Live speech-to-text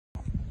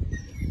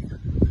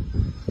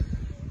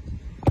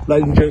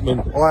Ladies and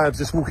gentlemen, I am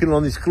just walking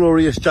on this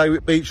glorious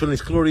Jaywick beach on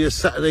this glorious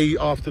Saturday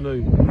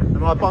afternoon,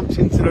 and I bumped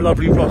into the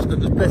lovely Ross that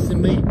was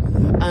blessing me,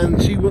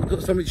 and she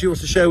got something she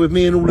wants to share with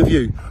me and all of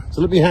you.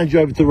 So let me hand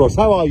you over to Ross.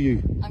 How are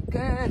you? I'm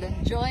good,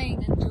 enjoying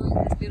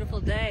this beautiful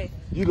day.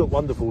 You look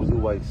wonderful as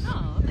always.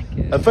 Oh, thank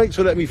you. And thanks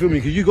for letting me film you,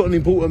 because you've got an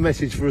important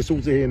message for us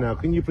all to hear now.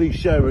 Can you please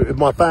share it with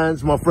my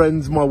fans, my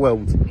friends, my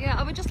world? Yeah,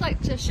 I would just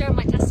like to share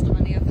my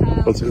testimony of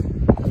how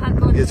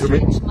God Yes, has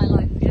changed my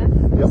life. Yeah.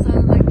 Yep. So,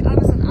 like, I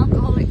was an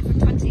alcoholic for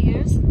 20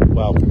 years.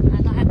 Wow.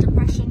 And I had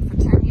depression for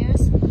 10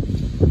 years.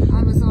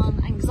 I was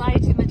on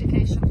anxiety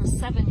medication for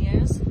 7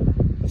 years.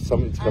 That's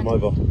something to come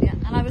over. Yeah,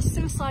 and I was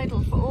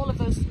suicidal for all of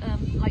those,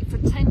 like for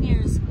 10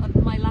 years, of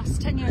my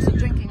last 10 years of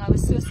drinking, I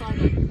was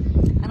suicidal.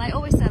 And I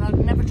always said I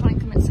would never try and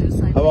commit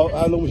suicide.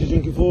 How long was you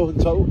drinking for in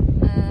total?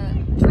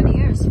 20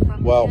 years.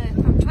 From, wow.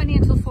 From 20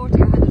 until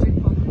 40, I had a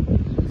drink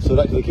problem. So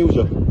that could have killed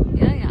you?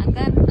 Yeah. And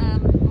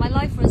then my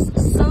life was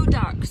so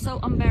dark, so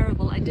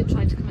unbearable, I did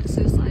try to commit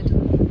suicide.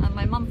 And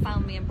my mum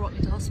found me and brought me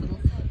to hospital.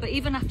 But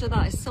even after that,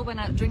 I still went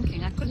out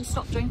drinking. I couldn't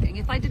stop drinking.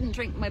 If I didn't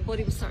drink, my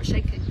body would start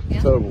shaking.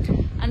 Yeah? Terrible.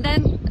 And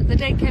then the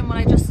day came when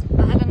I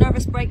had a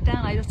nervous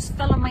breakdown. I just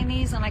fell on my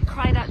knees and I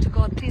cried out to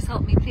God, please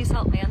help me, please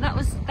help me. And that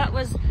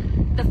was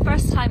the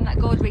first time that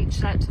God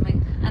reached out to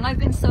me. And I've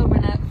been sober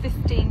now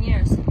 15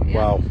 years. Yeah?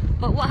 Wow.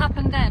 But what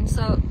happened then?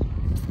 So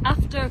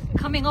after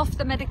coming off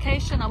the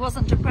medication, I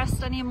wasn't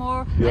depressed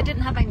anymore. Yeah. I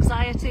didn't have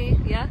anxiety.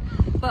 Yeah.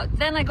 But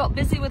then I got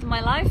busy with my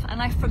life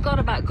and I forgot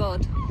about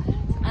God.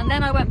 And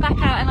then I went back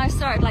out and I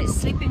started like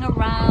sleeping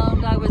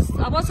around. I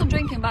wasn't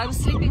drinking, but I was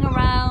sleeping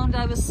around.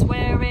 I was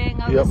swearing.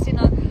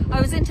 I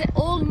was into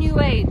all new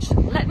age.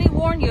 Let me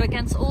warn you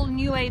against all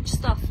new age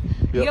stuff.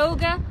 Yep.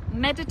 Yoga,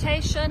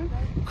 meditation,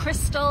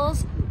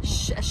 crystals,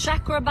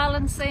 chakra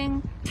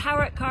balancing,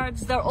 tarot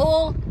cards, they're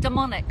all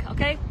demonic,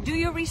 okay? Do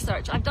your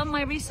research. I've done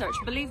my research,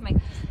 believe me.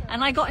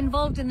 And I got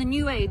involved in the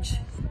new age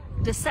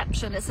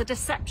deception. It's a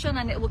deception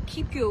and it will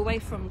keep you away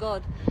from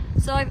God.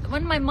 So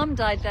when my mum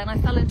died then, I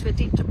fell into a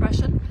deep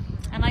depression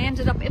and I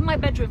ended up in my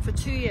bedroom for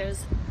 2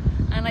 years.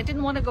 And I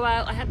didn't want to go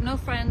out. I had no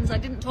friends. I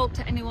didn't talk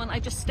to anyone. I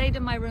just stayed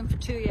in my room for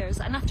 2 years.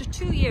 And after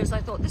 2 years, I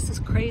thought, this is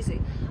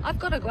crazy. I've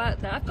got to go out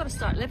there. I've got to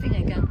start living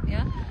again,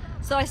 yeah?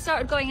 So I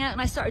started going out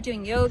and I started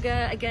doing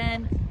yoga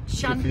again,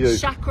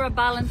 chakra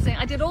balancing.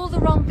 I did all the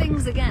wrong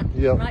things again,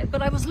 right?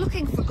 But I was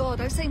looking for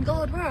God. I was saying,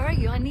 God, where are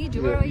you? I need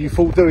you. Where are you? You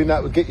thought doing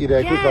that would get you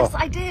there quicker. Yes,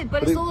 I did,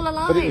 but it's all a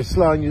lie. But it was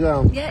slowing you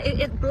down. Yeah,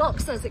 it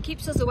blocks us. It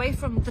keeps us away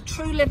from the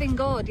true living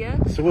God,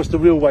 yeah? So what's the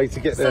real way to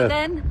get there?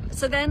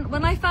 So then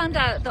when I found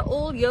out that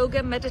all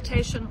yoga,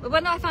 meditation,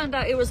 when I found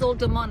out it was all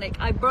demonic,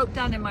 I broke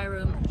down in my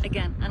room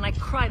again and I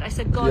cried. I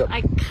said, God,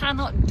 I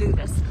cannot do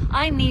this.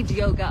 I need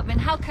yoga. I mean,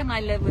 how can I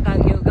live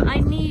without yoga? I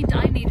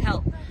need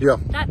help. Yeah.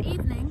 That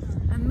evening,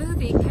 a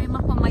movie came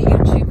up on my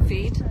YouTube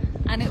feed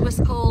and it was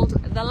called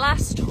The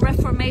Last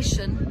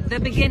Reformation, The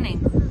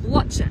Beginning.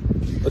 Watch it.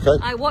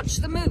 Okay. I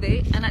watched the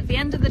movie and at the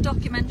end of the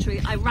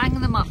documentary I rang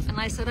them up and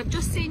I said, I've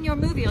just seen your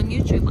movie on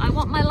YouTube. I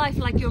want my life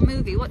like your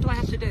movie. What do I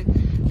have to do?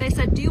 They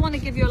said, do you want to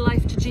give your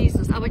life to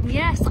Jesus? I went,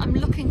 yes, I'm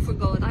looking for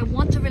God. I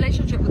want a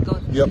relationship with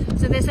God. Yep.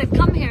 So they said,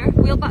 come here,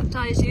 we'll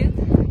baptize you.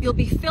 You'll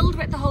be filled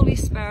with the Holy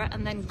Spirit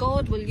and then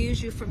God will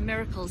use you for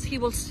miracles. He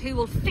will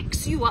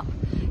fix you up.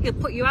 He'll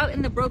put you out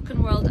in the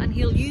broken world and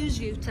he'll use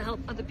you to help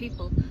other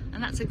people.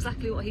 And that's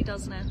exactly what he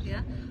does now,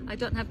 yeah? I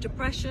don't have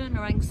depression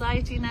or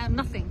anxiety now,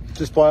 nothing.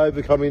 Just by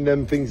overcoming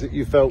them things that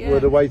you felt were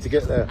the way to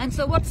get there. And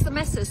so what's the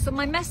message? So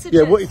my message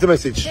is... Yeah, what is the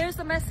message? Here's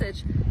the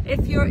message.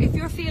 If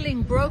you're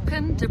feeling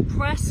broken,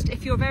 depressed,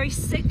 if you're very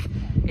sick,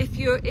 if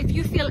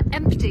you feel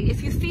empty,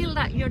 if you feel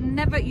that you're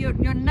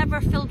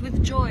never filled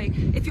with joy,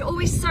 if you're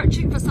always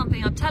searching for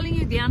something, I'm telling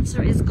you the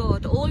answer is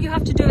God. All you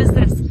have to do is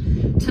this.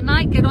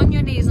 Tonight, get on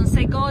your knees and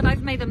say, God,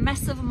 I've made a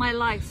mess of my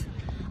life.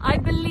 I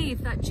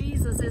believe that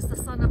Jesus is the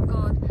Son of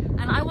God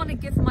and I want to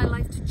give my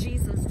life to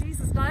Jesus.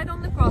 Jesus died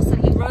on the cross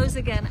and he rose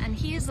again and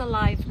he is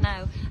alive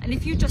now. And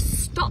if you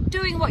just stop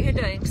doing what you're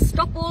doing,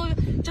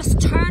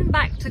 just turn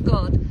back to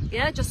God.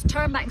 Yeah, just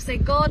turn back and say,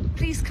 God,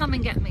 please come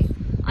and get me.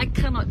 I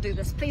cannot do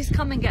this. Please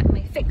come and get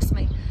me. Fix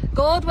me.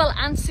 God will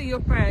answer your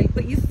prayer,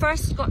 but you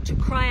first got to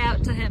cry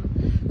out to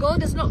him.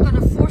 God is not going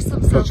to force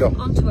himself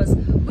onto us.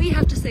 We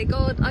have to say,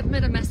 God, I've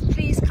made a mess.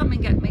 Please come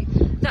and get me.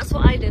 That's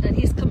what I did, and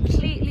he's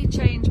completely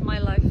changed my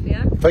life,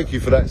 yeah? Thank you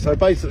for that. So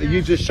basically,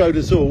 you just showed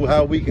us all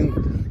how we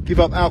can give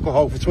up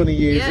alcohol for 20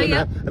 years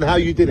and how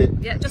you did it.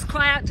 Yeah, just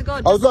cry out to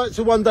God. I would like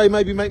to one day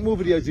maybe make more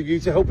videos of you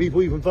to help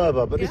people even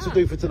further, but this will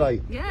do for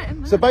today. Yeah.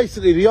 So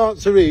basically, the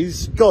answer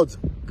is God.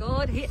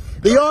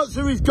 The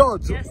answer is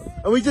God. Yes.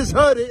 And we just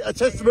heard it, a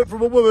testament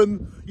from a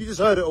woman. You just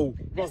heard it all.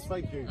 Ross,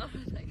 thank you. Oh,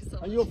 thank you so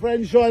much. And your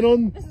friend, shine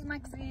on. This is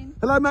Maxine.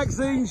 Hello,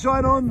 Maxine,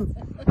 shine on.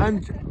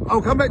 And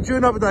I'll come back to you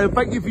another day and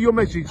thank you for your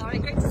message. All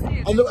right, great to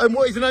see you. And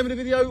what is the name of the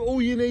video?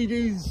 All you need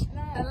is...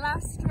 The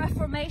Last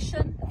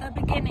Reformation, The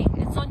Beginning.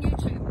 It's on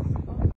YouTube.